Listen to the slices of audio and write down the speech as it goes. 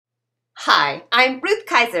Hi, I'm Ruth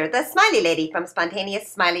Kaiser, the Smiley Lady from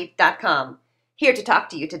SpontaneousSmiley.com, here to talk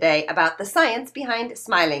to you today about the science behind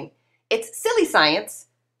smiling. It's silly science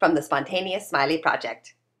from the Spontaneous Smiley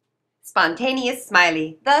Project. Spontaneous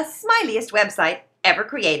Smiley, the smiliest website ever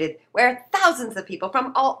created, where thousands of people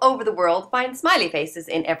from all over the world find smiley faces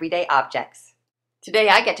in everyday objects. Today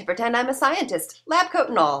I get to pretend I'm a scientist, lab coat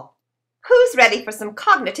and all. Who's ready for some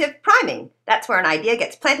cognitive priming? That's where an idea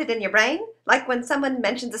gets planted in your brain, like when someone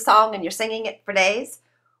mentions a song and you're singing it for days,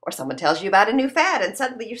 or someone tells you about a new fad and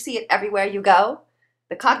suddenly you see it everywhere you go.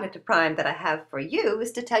 The cognitive prime that I have for you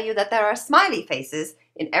is to tell you that there are smiley faces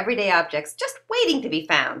in everyday objects just waiting to be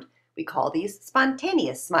found. We call these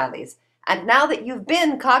spontaneous smileys. And now that you've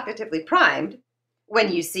been cognitively primed,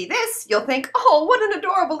 when you see this, you'll think, oh, what an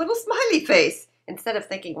adorable little smiley face, instead of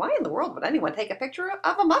thinking, why in the world would anyone take a picture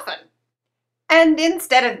of a muffin? And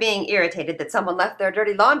instead of being irritated that someone left their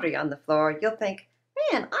dirty laundry on the floor, you'll think,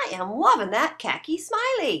 man, I am loving that khaki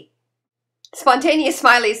smiley. Spontaneous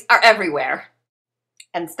smileys are everywhere.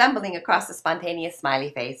 And stumbling across a spontaneous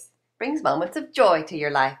smiley face brings moments of joy to your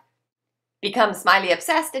life. Become smiley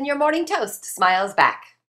obsessed and your morning toast smiles back.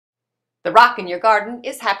 The rock in your garden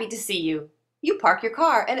is happy to see you. You park your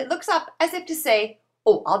car and it looks up as if to say,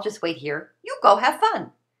 oh, I'll just wait here. You go have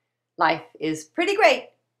fun. Life is pretty great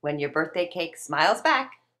when your birthday cake smiles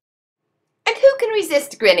back. And who can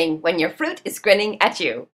resist grinning when your fruit is grinning at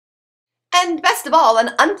you? And best of all,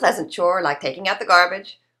 an unpleasant chore like taking out the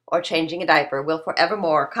garbage or changing a diaper will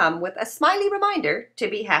forevermore come with a smiley reminder to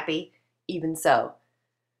be happy even so.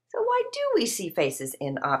 So why do we see faces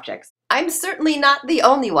in objects? I'm certainly not the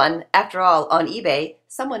only one. After all, on eBay,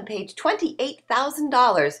 someone paid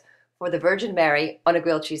 $28,000 for the Virgin Mary on a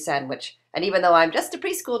grilled cheese sandwich. And even though I'm just a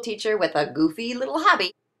preschool teacher with a goofy little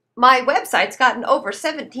hobby, my website's gotten over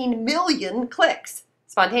 17 million clicks.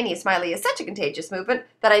 Spontaneous Smiley is such a contagious movement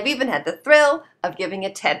that I've even had the thrill of giving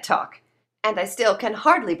a TED Talk. And I still can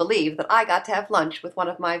hardly believe that I got to have lunch with one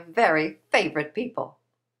of my very favorite people.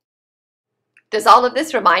 Does all of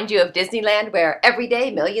this remind you of Disneyland, where every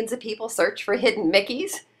day millions of people search for hidden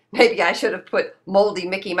Mickeys? Maybe I should have put moldy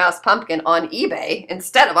Mickey Mouse pumpkin on eBay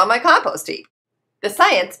instead of on my compost heap. The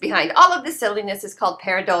science behind all of this silliness is called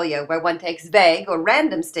pareidolia, where one takes vague or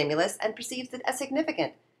random stimulus and perceives it as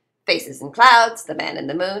significant. Faces in clouds, the man in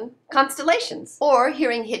the moon, constellations, or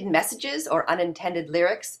hearing hidden messages or unintended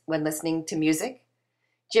lyrics when listening to music.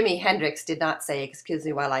 Jimi Hendrix did not say, excuse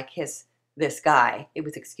me while I kiss this guy. It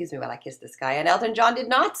was excuse me while I kiss this guy. And Elton John did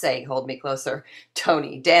not say, hold me closer,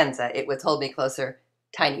 Tony Danza. It was hold me closer,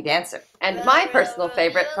 Tiny Dancer. And my personal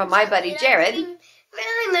favorite from my buddy Jared,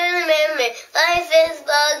 life is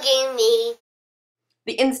bugging me.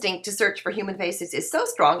 The instinct to search for human faces is so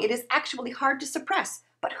strong it is actually hard to suppress.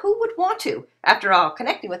 But who would want to? After all,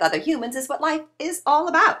 connecting with other humans is what life is all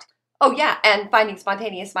about. Oh yeah, and finding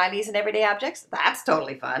spontaneous smileys in everyday objects, that's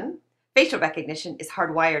totally fun. Facial recognition is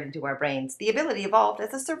hardwired into our brains. The ability evolved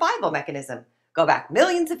as a survival mechanism. Go back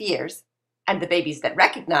millions of years, and the babies that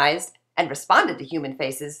recognized and responded to human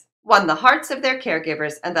faces won the hearts of their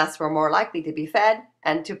caregivers and thus were more likely to be fed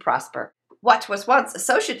and to prosper. What was once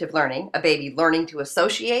associative learning, a baby learning to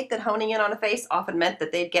associate that honing in on a face often meant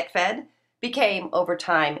that they'd get fed, became over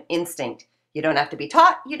time instinct. You don't have to be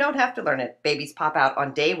taught, you don't have to learn it. Babies pop out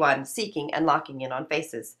on day one seeking and locking in on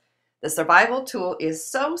faces. The survival tool is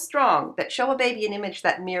so strong that show a baby an image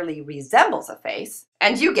that merely resembles a face,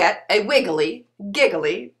 and you get a wiggly,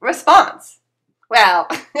 giggly response. Well,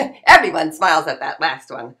 everyone smiles at that last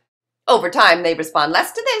one. Over time, they respond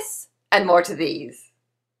less to this and more to these.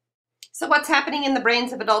 So what's happening in the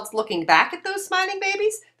brains of adults looking back at those smiling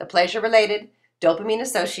babies? The pleasure-related,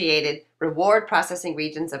 dopamine-associated, reward processing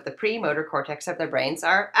regions of the premotor cortex of their brains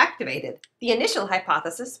are activated. The initial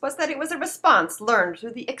hypothesis was that it was a response learned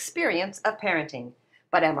through the experience of parenting.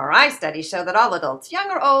 But MRI studies show that all adults,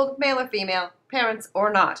 young or old, male or female, parents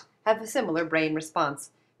or not, have a similar brain response,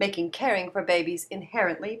 making caring for babies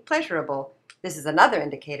inherently pleasurable. This is another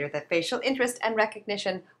indicator that facial interest and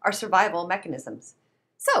recognition are survival mechanisms.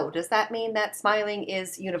 So, does that mean that smiling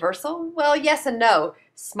is universal? Well, yes and no.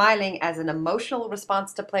 Smiling as an emotional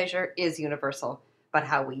response to pleasure is universal, but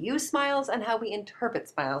how we use smiles and how we interpret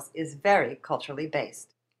smiles is very culturally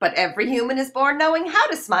based. But every human is born knowing how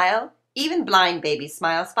to smile. Even blind babies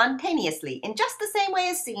smile spontaneously in just the same way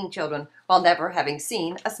as seeing children, while never having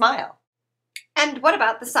seen a smile. And what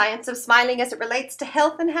about the science of smiling as it relates to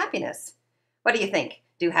health and happiness? What do you think?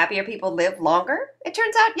 Do happier people live longer? It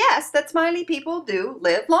turns out, yes, that smiley people do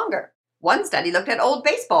live longer. One study looked at old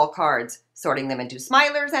baseball cards, sorting them into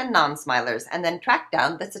smilers and non-smilers, and then tracked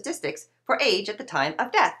down the statistics for age at the time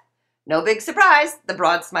of death. No big surprise, the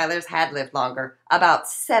broad smilers had lived longer, about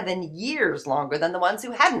 7 years longer than the ones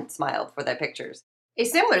who hadn't smiled for their pictures. A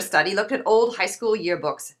similar study looked at old high school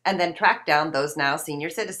yearbooks and then tracked down those now senior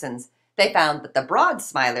citizens. They found that the broad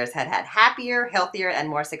smilers had had happier, healthier, and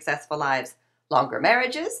more successful lives, longer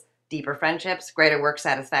marriages, deeper friendships, greater work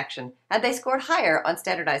satisfaction, and they scored higher on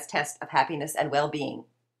standardized tests of happiness and well-being.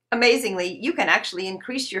 Amazingly, you can actually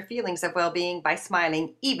increase your feelings of well-being by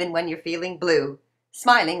smiling even when you're feeling blue.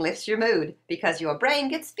 Smiling lifts your mood because your brain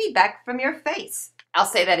gets feedback from your face. I'll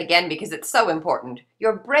say that again because it's so important.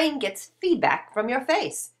 Your brain gets feedback from your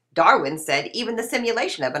face. Darwin said even the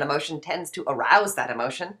simulation of an emotion tends to arouse that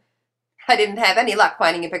emotion. I didn't have any luck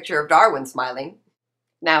finding a picture of Darwin smiling.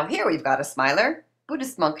 Now here we've got a smiler.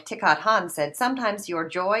 Buddhist monk Thich Nhat Hanh said sometimes your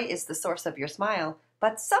joy is the source of your smile,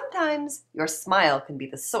 but sometimes your smile can be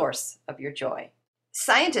the source of your joy.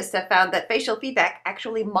 Scientists have found that facial feedback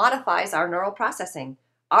actually modifies our neural processing.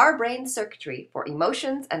 Our brain circuitry for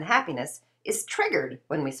emotions and happiness is triggered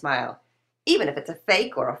when we smile, even if it's a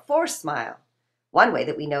fake or a forced smile. One way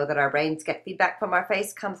that we know that our brains get feedback from our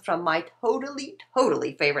face comes from my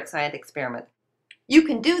totally favorite science experiment. You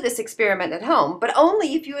can do this experiment at home, but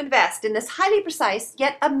only if you invest in this highly precise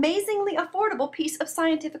yet amazingly affordable piece of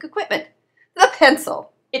scientific equipment, the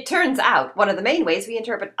pencil. It turns out one of the main ways we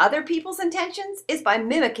interpret other people's intentions is by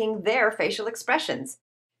mimicking their facial expressions.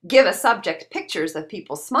 Give a subject pictures of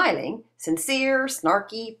people smiling, sincere,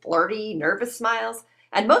 snarky, flirty, nervous smiles,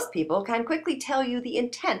 and most people can quickly tell you the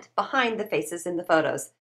intent behind the faces in the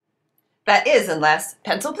photos. That is, unless,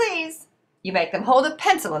 pencil please, you make them hold a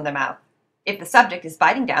pencil in their mouth. If the subject is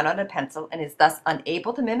biting down on a pencil and is thus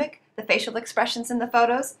unable to mimic the facial expressions in the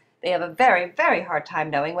photos, they have a very hard time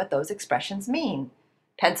knowing what those expressions mean.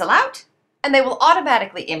 Pencil out, and they will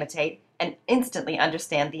automatically imitate and instantly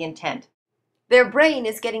understand the intent. Their brain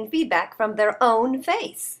is getting feedback from their own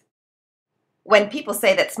face. When people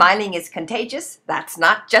say that smiling is contagious, that's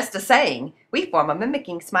not just a saying. We form a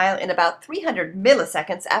mimicking smile in about 300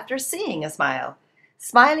 milliseconds after seeing a smile.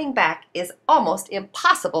 Smiling back is almost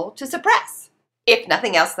impossible to suppress. If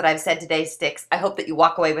nothing else that I've said today sticks, I hope that you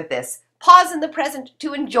walk away with this. Pause in the present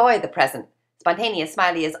to enjoy the present. Spontaneous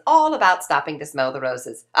Smiley is all about stopping to smell the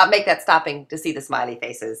roses. Make that stopping to see the smiley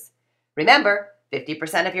faces. Remember,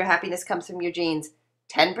 50% of your happiness comes from your genes,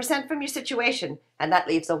 10% from your situation, and that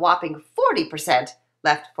leaves a whopping 40%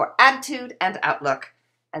 left for attitude and outlook.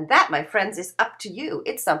 And that, my friends, is up to you.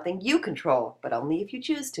 It's something you control, but only if you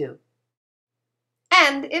choose to.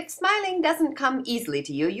 And if smiling doesn't come easily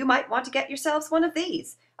to you, you might want to get yourselves one of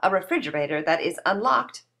these, a refrigerator that is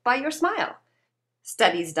unlocked by your smile.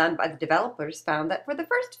 Studies done by the developers found that for the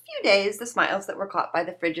first few days, the smiles that were caught by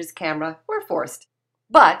the fridge's camera were forced.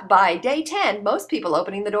 But by day 10, most people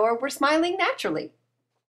opening the door were smiling naturally.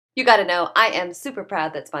 You gotta know, I am super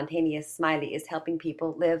proud that Spontaneous Smiley is helping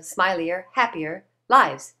people live smilier, happier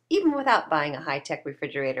lives, even without buying a high-tech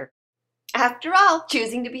refrigerator. After all,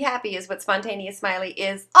 choosing to be happy is what Spontaneous Smiley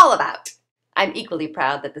is all about. I'm equally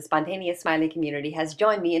proud that the Spontaneous Smiley community has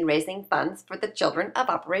joined me in raising funds for the children of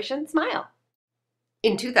Operation Smile.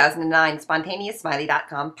 In 2009,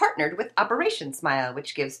 SpontaneousSmiley.com partnered with Operation Smile,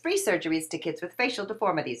 which gives free surgeries to kids with facial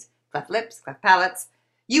deformities, cleft lips, cleft palates.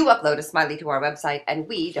 You upload a smiley to our website and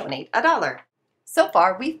we donate $1. So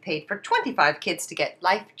far, we've paid for 25 kids to get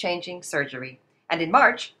life-changing surgery. And in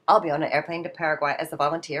March, I'll be on an airplane to Paraguay as a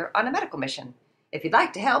volunteer on a medical mission. If you'd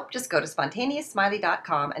like to help, just go to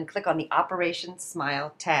SpontaneousSmiley.com and click on the Operation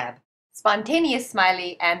Smile tab. Spontaneous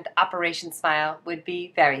Smiley and Operation Smile would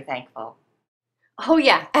be very thankful. Oh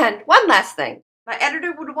yeah, and one last thing. My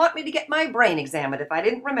editor would want me to get my brain examined if I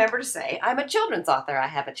didn't remember to say I'm a children's author. I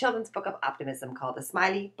have a children's book of optimism called The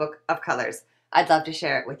Smiley Book of Colors. I'd love to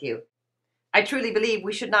share it with you. I truly believe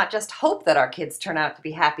we should not just hope that our kids turn out to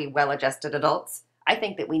be happy, well-adjusted adults. I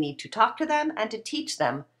think that we need to talk to them and to teach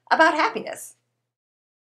them about happiness.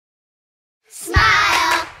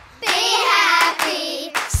 Smile, be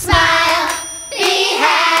happy. Smile, be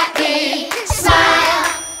happy.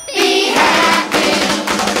 Smile, be happy.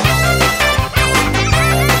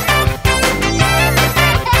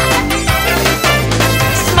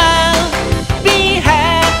 Smile, be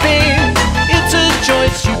happy. It's a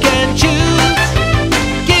choice you can choose.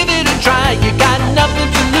 Give it a try, you got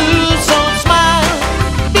nothing to lose. So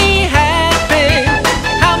smile, be happy.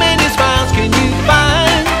 How many smiles can you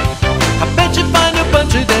find? I bet you find a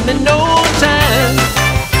bunch of them in no time.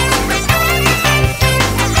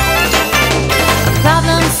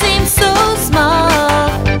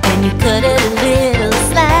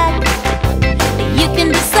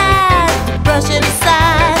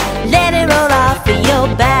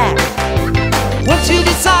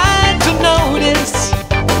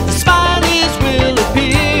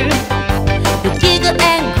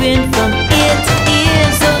 grin from